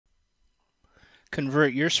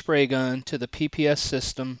Convert your spray gun to the PPS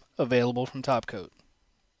system available from Topkote.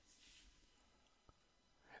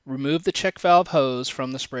 Remove the check valve hose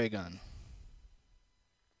from the spray gun.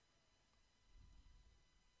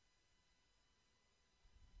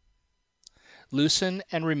 Loosen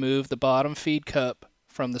and remove the bottom feed cup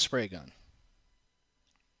from the spray gun.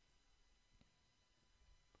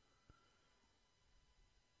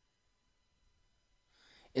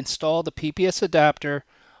 Install the PPS adapter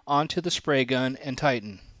onto the spray gun and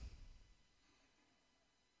tighten.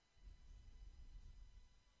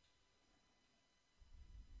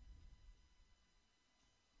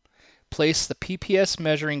 Place the PPS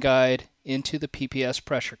measuring guide into the PPS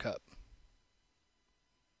pressure cup.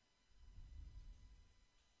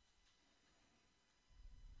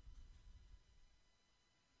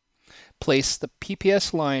 Place the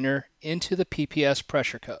PPS liner into the PPS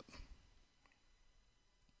pressure cup.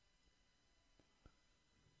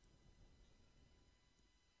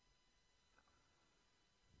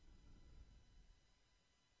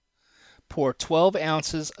 Pour 12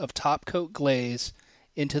 ounces of Topkote glaze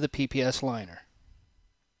into the PPS liner.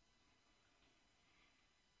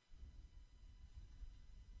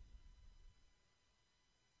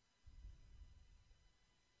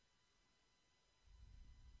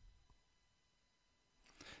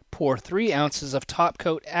 Pour 3 ounces of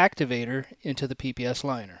Topkote activator into the PPS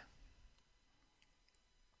liner.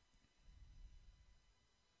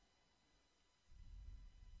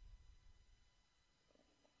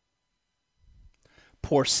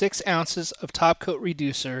 Pour 6 ounces of Topkote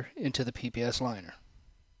reducer into the PPS liner.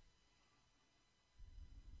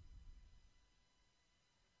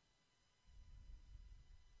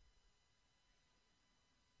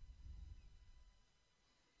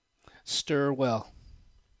 Stir well.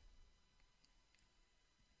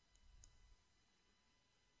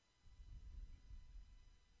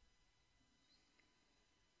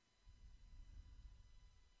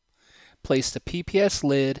 Place the PPS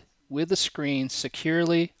lid with the screen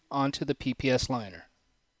securely onto the PPS liner.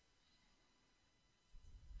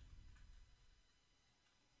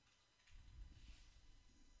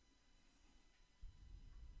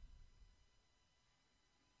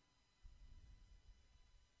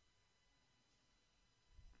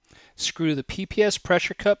 Screw the PPS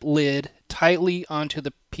pressure cup lid tightly onto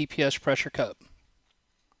the PPS pressure cup.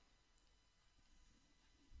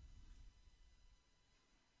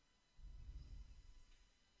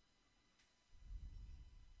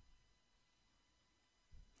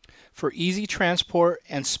 For easy transport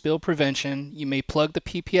and spill prevention, you may plug the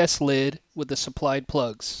PPS lid with the supplied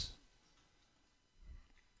plugs.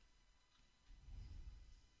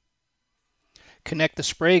 Connect the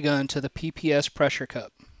spray gun to the PPS pressure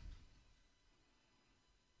cup.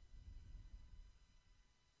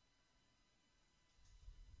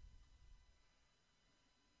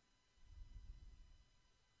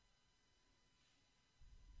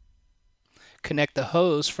 Connect the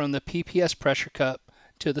hose from the PPS pressure cup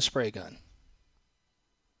to the spray gun.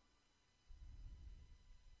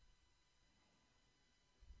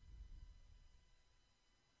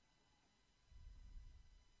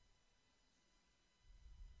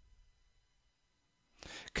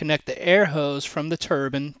 Connect the air hose from the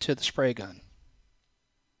turbine to the spray gun.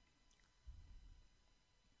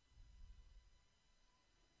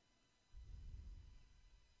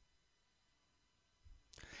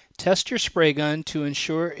 Test your spray gun to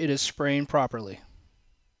ensure it is spraying properly.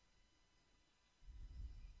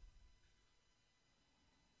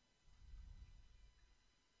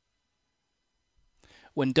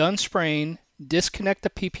 When done spraying, disconnect the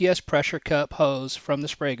PPS pressure cup hose from the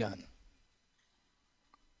spray gun.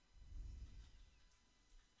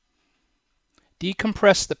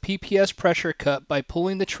 Decompress the PPS pressure cup by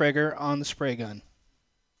pulling the trigger on the spray gun.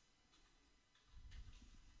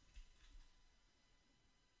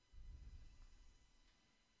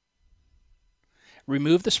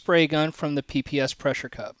 Remove the spray gun from the PPS pressure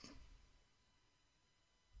cup.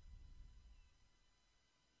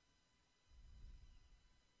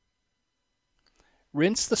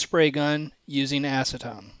 Rinse the spray gun using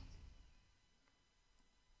acetone.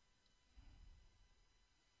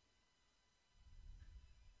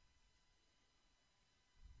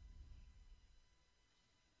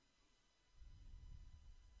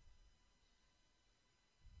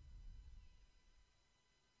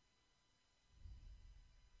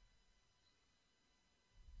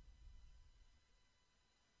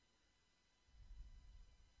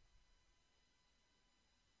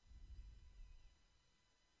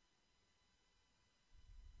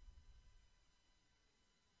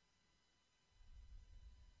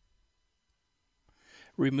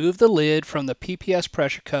 Remove the lid from the PPS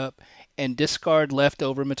pressure cup and discard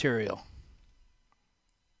leftover material.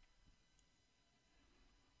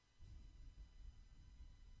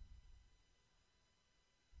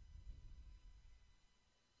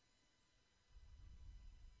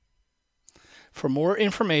 For more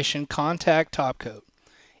information, contact Topkote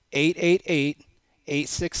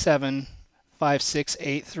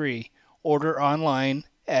 888-867-5683. Order online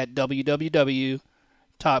at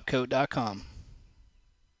www.topkote.com.